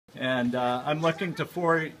And I'm looking to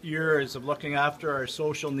 4 years of looking after our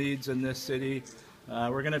social needs in this city.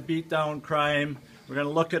 We're going to beat down crime. We're going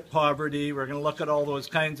to look at poverty. We're going to look at all those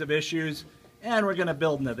kinds of issues. And we're going to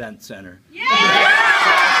build an event center. Yeah!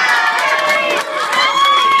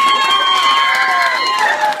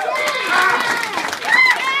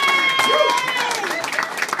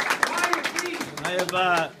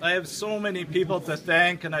 I have so many people to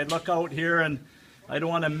thank, and I look out here and I don't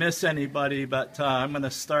want to miss anybody, but I'm going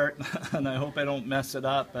to start, and I hope I don't mess it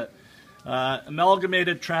up. But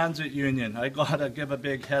Amalgamated Transit Union, I got to give a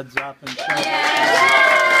big heads up and shout out.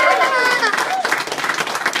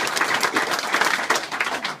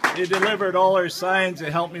 They delivered all our signs.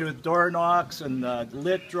 They helped me with door knocks and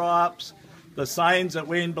lit drops. The signs that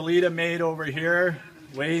Wayne Belita made over here.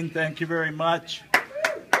 Wayne, thank you very much.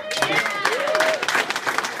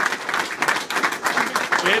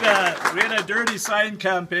 We had a dirty sign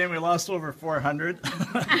campaign. We lost over 400.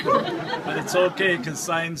 But it's okay, because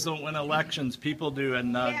signs don't win elections. People do.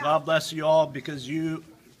 And God bless you all, because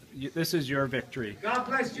this is your victory. God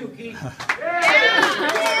bless you, Keith.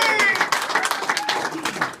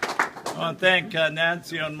 I want to thank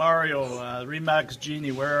Nancy and Mario. Remax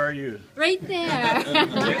Genie, where are you? Right there.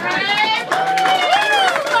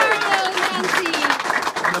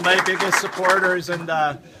 One of my biggest supporters, and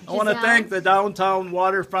I want to thank the Downtown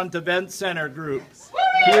Waterfront Event Center group.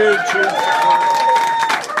 Huge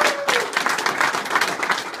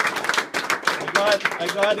I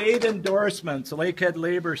got 8 endorsements. The Lakehead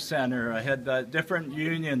Labour Center. I had different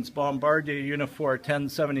unions, Bombardier, Unifor,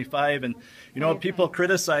 1075, and you know, people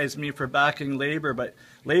criticize me for backing Labour, but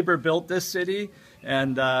Labour built this city,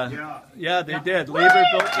 and yeah, they did. Labour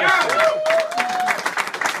built this city.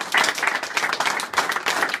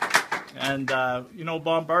 And, you know,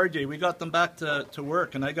 Bombardier, we got them back to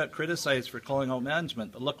work, and I got criticized for calling out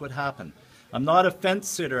management, but look what happened. I'm not a fence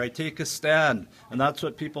sitter. I take a stand, and that's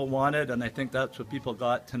what people wanted, and I think that's what people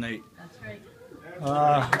got tonight. That's right.